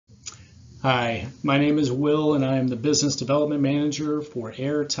Hi, my name is Will and I am the Business Development Manager for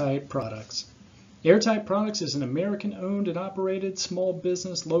Air-Tite Products. Air-Tite Products is an American-owned and operated small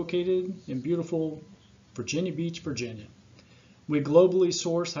business located in beautiful Virginia Beach, Virginia. We globally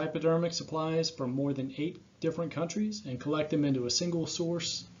source hypodermic supplies from more than 8 different countries and collect them into a single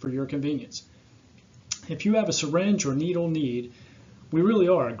source for your convenience. If you have a syringe or needle need, we really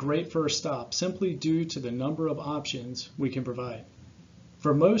are a great first stop simply due to the number of options we can provide.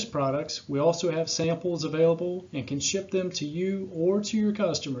 For most products, we also have samples available and can ship them to you or to your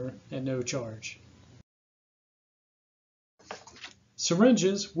customer at no charge.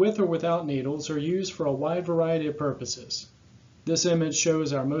 Syringes, with or without needles, are used for a wide variety of purposes. This image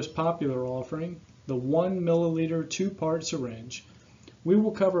shows our most popular offering, the 1 milliliter 2-part syringe. We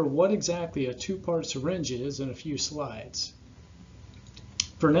will cover what exactly a 2-part syringe is in a few slides.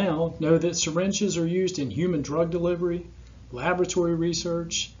 For now, know that syringes are used in human drug delivery, laboratory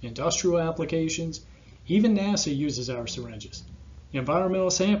research, industrial applications, even NASA uses our syringes, environmental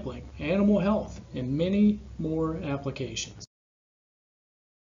sampling, animal health, and many more applications.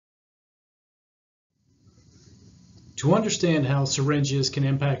 To understand how syringes can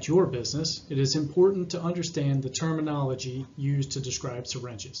impact your business, it is important to understand the terminology used to describe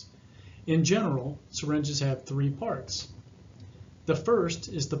syringes. In general, syringes have 3 parts. The first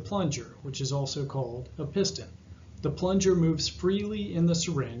is the plunger, which is also called a piston. The plunger moves freely in the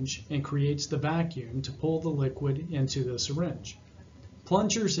syringe and creates the vacuum to pull the liquid into the syringe.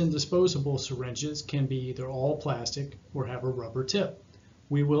 Plungers in disposable syringes can be either all plastic or have a rubber tip.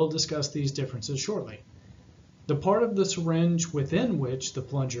 We will discuss these differences shortly. The part of the syringe within which the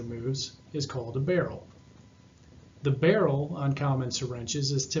plunger moves is called a barrel. The barrel on common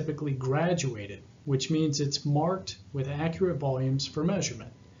syringes is typically graduated, which means it's marked with accurate volumes for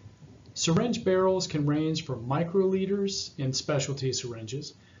measurement. Syringe barrels can range from microliters in specialty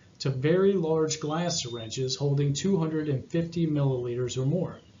syringes to very large glass syringes holding 250 milliliters or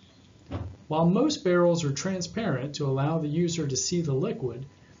more. While most barrels are transparent to allow the user to see the liquid,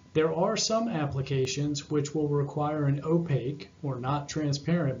 there are some applications which will require an opaque or not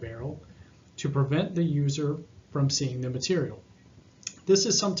transparent barrel to prevent the user from seeing the material. This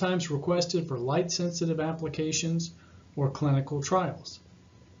is sometimes requested for light-sensitive applications or clinical trials.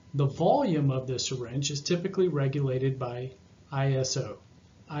 The volume of the syringe is typically regulated by ISO,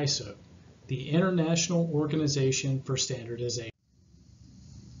 the International Organization for Standardization.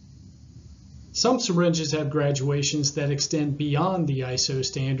 Some syringes have graduations that extend beyond the ISO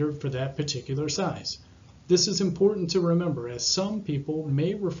standard for that particular size. This is important to remember as some people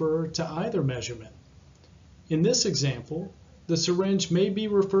may refer to either measurement. In this example, the syringe may be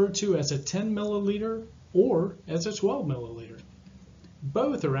referred to as a 10 milliliter or as a 12 milliliter.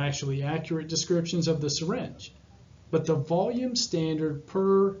 Both are actually accurate descriptions of the syringe, but the volume standard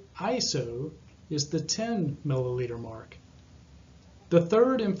per ISO is the 10 milliliter mark. The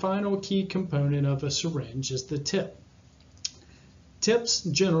third and final key component of a syringe is the tip. Tips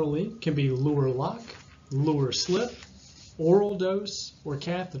generally can be Luer Lock, Luer Slip, oral dose, or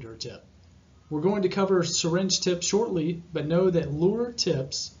catheter tip. We're going to cover syringe tips shortly, but know that Luer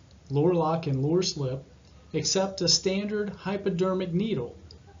tips, Luer Lock and Luer Slip, accept a standard hypodermic needle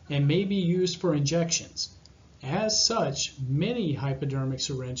and may be used for injections. As such, many hypodermic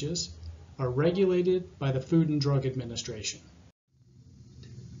syringes are regulated by the Food and Drug Administration.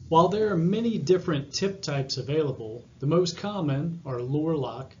 While there are many different tip types available, the most common are Luer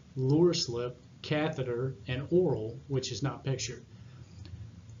Lock, Luer Slip, catheter, and oral, which is not pictured.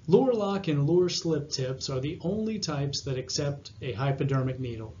 Luer Lock and Luer Slip tips are the only types that accept a hypodermic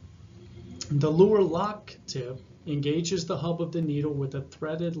needle. The Luer Lock tip engages the hub of the needle with a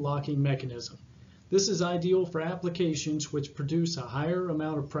threaded locking mechanism. This is ideal for applications which produce a higher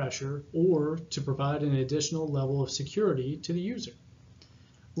amount of pressure or to provide an additional level of security to the user.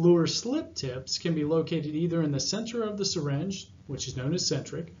 Luer Slip tips can be located either in the center of the syringe, which is known as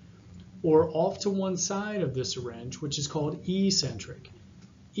Centric, or off to one side of the syringe, which is called Eccentric.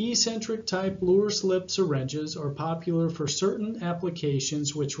 Eccentric type Luer Slip syringes are popular for certain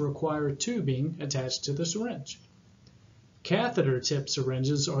applications which require tubing attached to the syringe. Catheter tip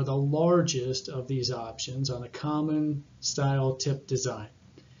syringes are the largest of these options on a common style tip design.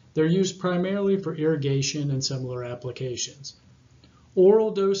 They're used primarily for irrigation and similar applications.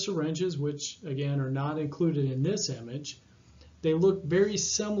 Oral dose syringes, which again are not included in this image, they look very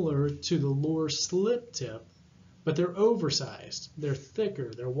similar to the Luer Slip tip, but they're oversized, they're thicker,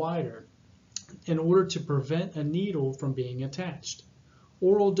 they're wider, in order to prevent a needle from being attached.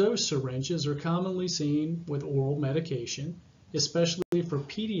 Oral dose syringes are commonly seen with oral medication, especially for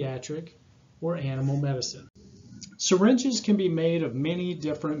pediatric or animal medicine. Syringes can be made of many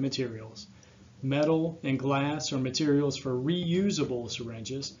different materials. Metal and glass are materials for reusable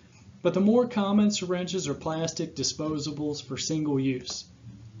syringes, but the more common syringes are plastic disposables for single use.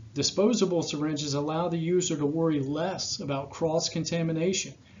 Disposable syringes allow the user to worry less about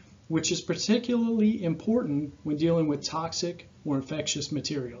cross-contamination, which is particularly important when dealing with toxic or infectious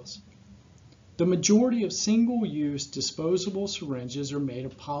materials. The majority of single-use disposable syringes are made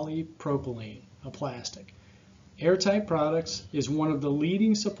of polypropylene, a plastic. Air-Tite Products is one of the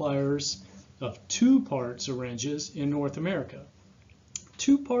leading suppliers of two-part syringes in North America.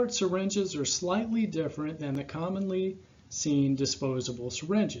 Two-part syringes are slightly different than the commonly seen disposable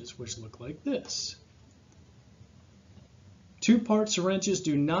syringes, which look like this. Two-part syringes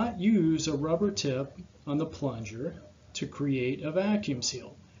do not use a rubber tip on the plunger to create a vacuum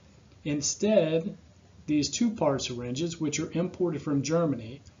seal. Instead, these two-part syringes, which are imported from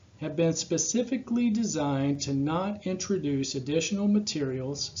Germany, have been specifically designed to not introduce additional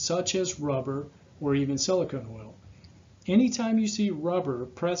materials such as rubber or even silicone oil. Anytime you see rubber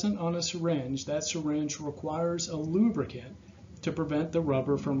present on a syringe, that syringe requires a lubricant to prevent the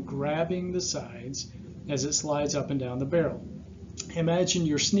rubber from grabbing the sides as it slides up and down the barrel. Imagine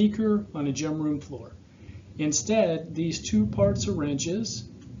your sneaker on a gym room floor. Instead, these two-part syringes,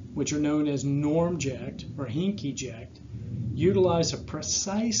 which are known as norm-jacked or hinky-jacked, utilize a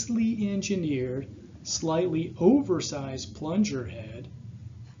precisely engineered, slightly oversized plunger head,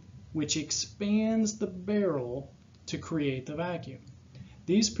 which expands the barrel to create the vacuum.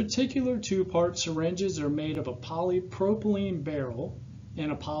 These particular two-part syringes are made of a polypropylene barrel and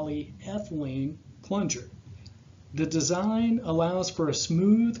a polyethylene plunger. The design allows for a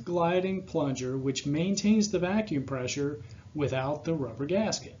smooth gliding plunger which maintains the vacuum pressure without the rubber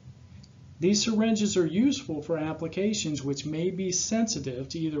gasket. These syringes are useful for applications which may be sensitive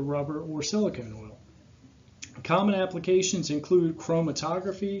to either rubber or silicone oil. Common applications include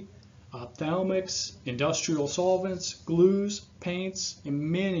chromatography, ophthalmics, industrial solvents, glues, paints, and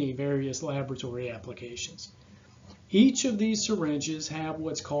many various laboratory applications. Each of these syringes have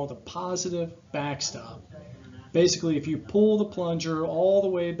what's called a positive backstop. Basically, if you pull the plunger all the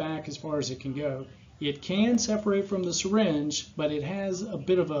way back as far as it can go, it can separate from the syringe, but it has a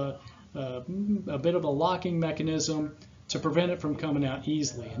bit of a locking mechanism to prevent it from coming out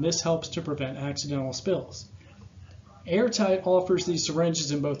easily, and this helps to prevent accidental spills. Air-Tite offers these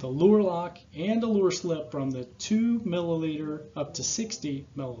syringes in both a Luer Lock and a Luer Slip from the 2 milliliter up to 60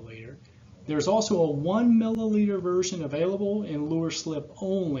 milliliter. There's also a 1 milliliter version available in Luer Slip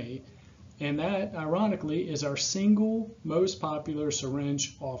only, and that, ironically, is our single most popular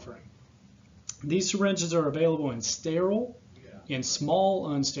syringe offering. These syringes are available in sterile, in small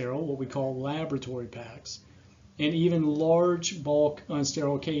unsterile, what we call laboratory packs, and even large bulk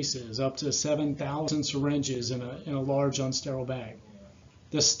unsterile cases, up to 7,000 syringes in a large unsterile bag.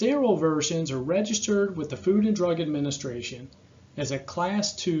 The sterile versions are registered with the Food and Drug Administration as a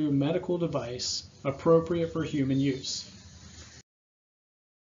Class II medical device appropriate for human use.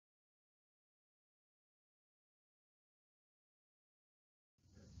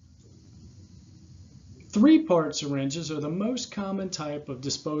 Three-part syringes are the most common type of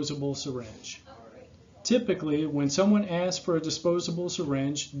disposable syringe. Typically, when someone asks for a disposable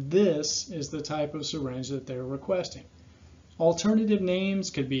syringe, this is the type of syringe that they're requesting. Alternative names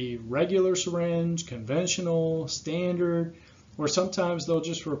could be regular syringe, conventional, standard, or sometimes they'll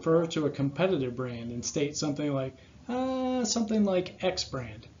just refer to a competitive brand and state something like X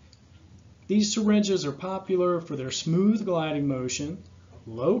brand. These syringes are popular for their smooth gliding motion,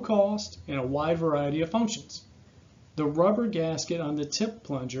 low cost, and a wide variety of functions. The rubber gasket on the tip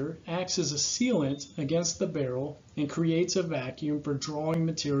plunger acts as a sealant against the barrel and creates a vacuum for drawing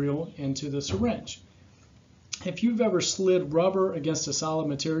material into the syringe. If you've ever slid rubber against a solid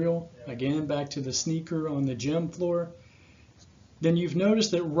material, again back to the sneaker on the gym floor, then you've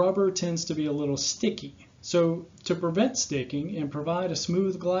noticed that rubber tends to be a little sticky. So to prevent sticking and provide a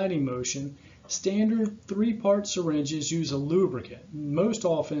smooth gliding motion, standard three-part syringes use a lubricant, most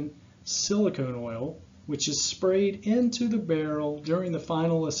often silicone oil, which is sprayed into the barrel during the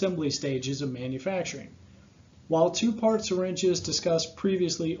final assembly stages of manufacturing. While two-part syringes discussed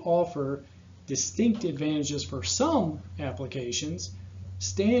previously offer distinct advantages for some applications,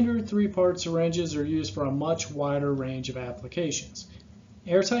 standard three-part syringes are used for a much wider range of applications.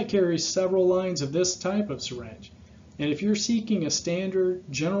 Air-Tite carries several lines of this type of syringe, and if you're seeking a standard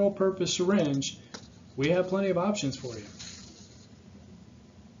general-purpose syringe, we have plenty of options for you.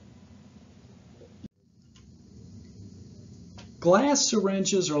 Glass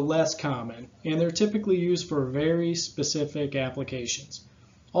syringes are less common, and they're typically used for very specific applications.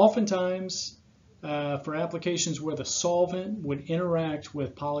 Oftentimes, for applications where the solvent would interact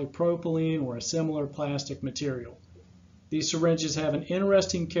with polypropylene or a similar plastic material. These syringes have an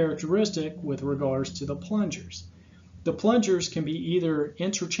interesting characteristic with regards to the plungers. The plungers can be either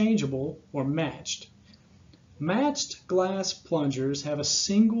interchangeable or matched. Matched glass plungers have a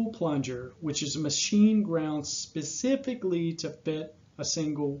single plunger, which is machine ground specifically to fit a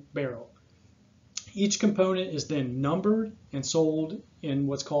single barrel. Each component is then numbered and sold in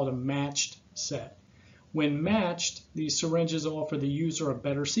what's called a matched set. When matched, these syringes offer the user a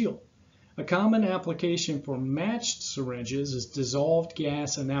better seal. A common application for matched syringes is dissolved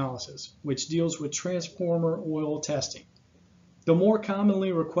gas analysis, which deals with transformer oil testing. The more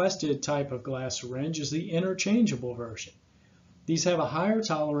commonly requested type of glass syringe is the interchangeable version. These have a higher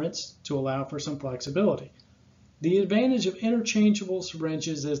tolerance to allow for some flexibility. The advantage of interchangeable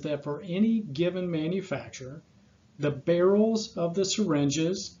syringes is that for any given manufacturer, the barrels of the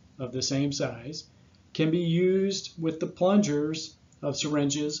syringes of the same size can be used with the plungers of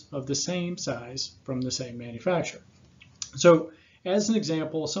syringes of the same size from the same manufacturer. So, as an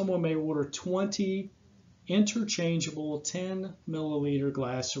example, someone may order 20 interchangeable 10 milliliter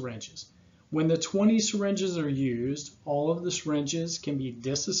glass syringes. When the 20 syringes are used, all of the syringes can be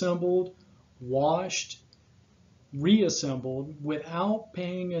disassembled, washed, reassembled without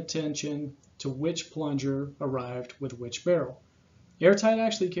paying attention to which plunger arrived with which barrel. Air-Tite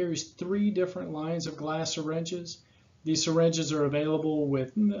actually carries 3 different lines of glass syringes. These syringes are available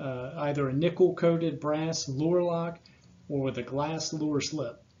with either a nickel-coated brass Luer Lock or with a glass Luer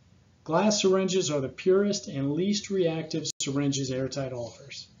Slip. Glass syringes are the purest and least reactive syringes Air-Tite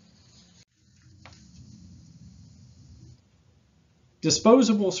offers.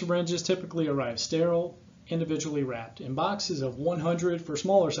 Disposable syringes typically arrive sterile, individually wrapped in boxes of 100 for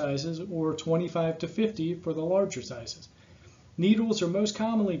smaller sizes or 25 to 50 for the larger sizes. Needles are most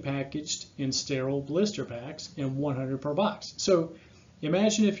commonly packaged in sterile blister packs in 100 per box. So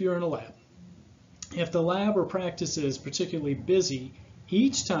imagine if you're in a lab. If the lab or practice is particularly busy,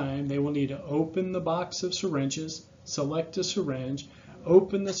 each time they will need to open the box of syringes, select a syringe,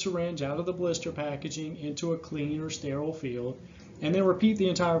 open the syringe out of the blister packaging into a clean or sterile field, and then repeat the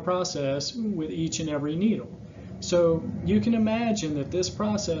entire process with each and every needle. So you can imagine that this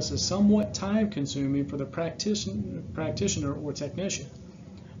process is somewhat time-consuming for the practitioner or technician.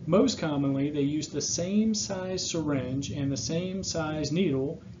 Most commonly, they use the same size syringe and the same size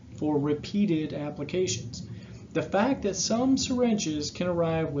needle for repeated applications. The fact that some syringes can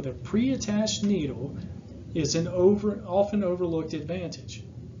arrive with a pre-attached needle is an often overlooked advantage.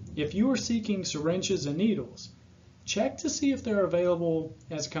 If you are seeking syringes and needles, check to see if they're available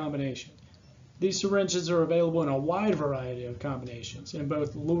as a combination. These syringes are available in a wide variety of combinations in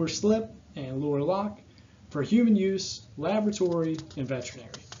both Luer Slip and Luer Lock for human use, laboratory, and veterinary.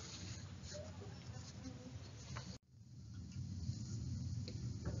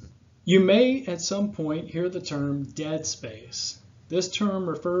 You may at some point hear the term dead space. This term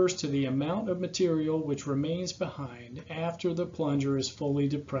refers to the amount of material which remains behind after the plunger is fully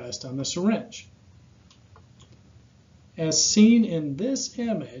depressed on the syringe. As seen in this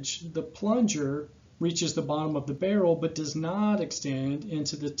image, the plunger reaches the bottom of the barrel but does not extend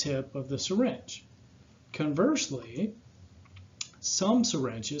into the tip of the syringe. Conversely, some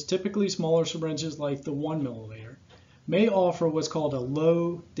syringes, typically smaller syringes like the 1 milliliter, may offer what's called a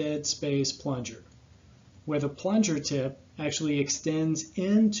low dead space plunger, where the plunger tip actually extends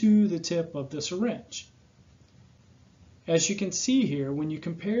into the tip of the syringe. As you can see here, when you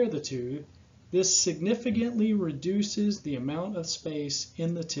compare the two, this significantly reduces the amount of space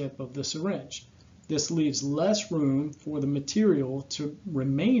in the tip of the syringe. This leaves less room for the material to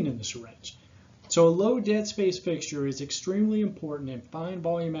remain in the syringe. So a low dead space fixture is extremely important in fine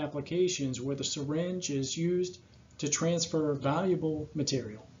volume applications where the syringe is used to transfer valuable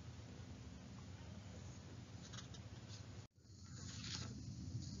material.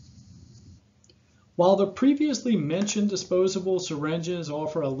 While the previously mentioned disposable syringes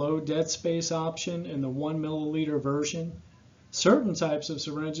offer a low dead space option in the 1 milliliter version, certain types of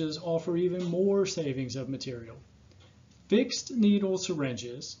syringes offer even more savings of material. Fixed needle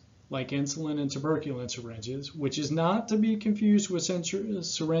syringes, like insulin and tuberculin syringes, which is not to be confused with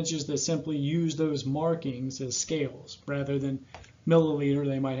syringes that simply use those markings as scales. Rather than milliliter,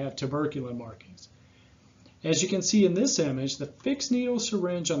 they might have tuberculin markings. As you can see in this image, the fixed needle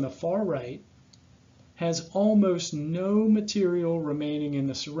syringe on the far right has almost no material remaining in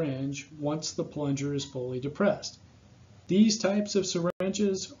the syringe once the plunger is fully depressed. These types of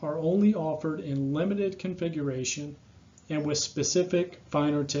syringes are only offered in limited configuration and with specific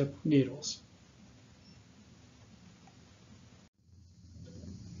finer tip needles.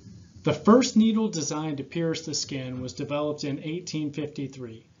 The first needle designed to pierce the skin was developed in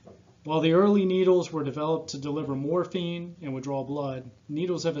 1853. While the early needles were developed to deliver morphine and would draw blood,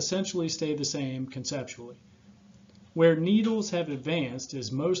 needles have essentially stayed the same conceptually. Where needles have advanced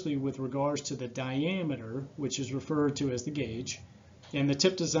is mostly with regards to the diameter, which is referred to as the gauge, and the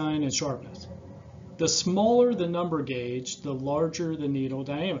tip design and sharpness. The smaller the number gauge, the larger the needle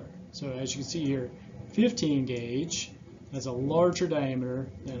diameter. So as you can see here, 15 gauge has a larger diameter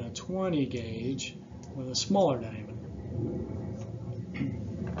than a 20 gauge with a smaller diameter.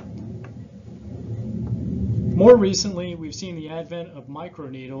 More recently, we've seen the advent of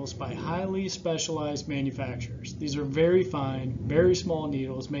microneedles by highly specialized manufacturers. These are very fine, very small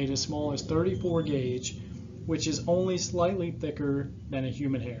needles made as small as 34 gauge, which is only slightly thicker than a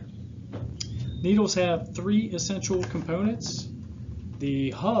human hair. Needles have three essential components.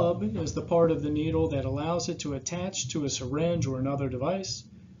 The hub is the part of the needle that allows it to attach to a syringe or another device.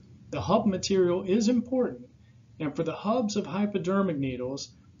 The hub material is important, and for the hubs of hypodermic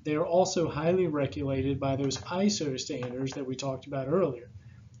needles, they are also highly regulated by those ISO standards that we talked about earlier,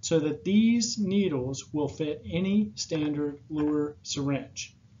 so that these needles will fit any standard Luer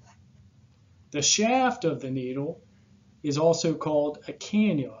syringe. The shaft of the needle is also called a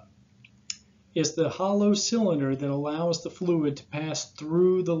cannula. It's the hollow cylinder that allows the fluid to pass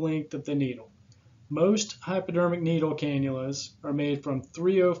through the length of the needle. Most hypodermic needle cannulas are made from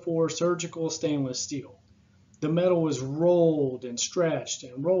 304 surgical stainless steel. The metal is rolled and stretched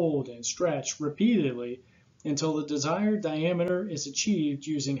repeatedly until the desired diameter is achieved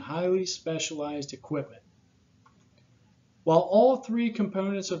using highly specialized equipment. While all three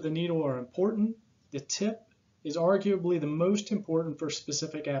components of the needle are important, the tip is arguably the most important for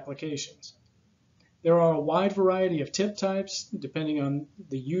specific applications. There are a wide variety of tip types depending on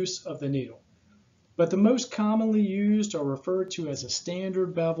the use of the needle, but the most commonly used are referred to as a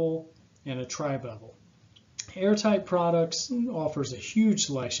standard bevel and a tri-bevel. Air-Tite products offers a huge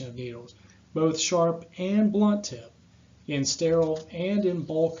selection of needles, both sharp and blunt tip, in sterile and in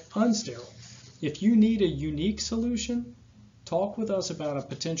bulk unsterile. If you need a unique solution, talk with us about a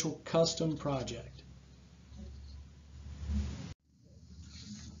potential custom project.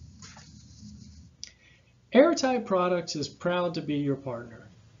 Air-Tite Products is proud to be your partner.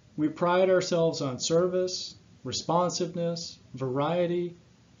 We pride ourselves on service, responsiveness, variety,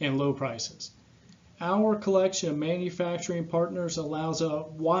 and low prices. Our collection of manufacturing partners allows a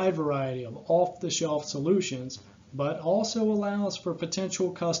wide variety of off-the-shelf solutions, but also allows for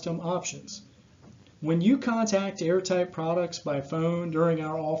potential custom options. When you contact Air-Tite Products by phone during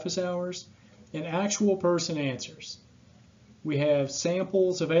our office hours, an actual person answers. We have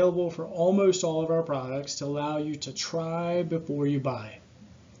samples available for almost all of our products to allow you to try before you buy.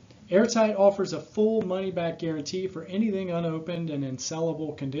 Air-Tite offers a full money-back guarantee for anything unopened and in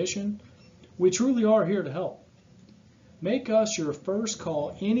sellable condition. We truly are here to help. Make us your first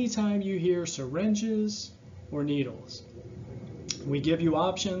call anytime you hear syringes or needles. We give you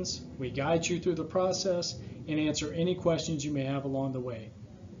options, we guide you through the process, and answer any questions you may have along the way.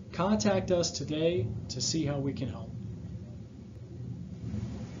 Contact us today to see how we can help.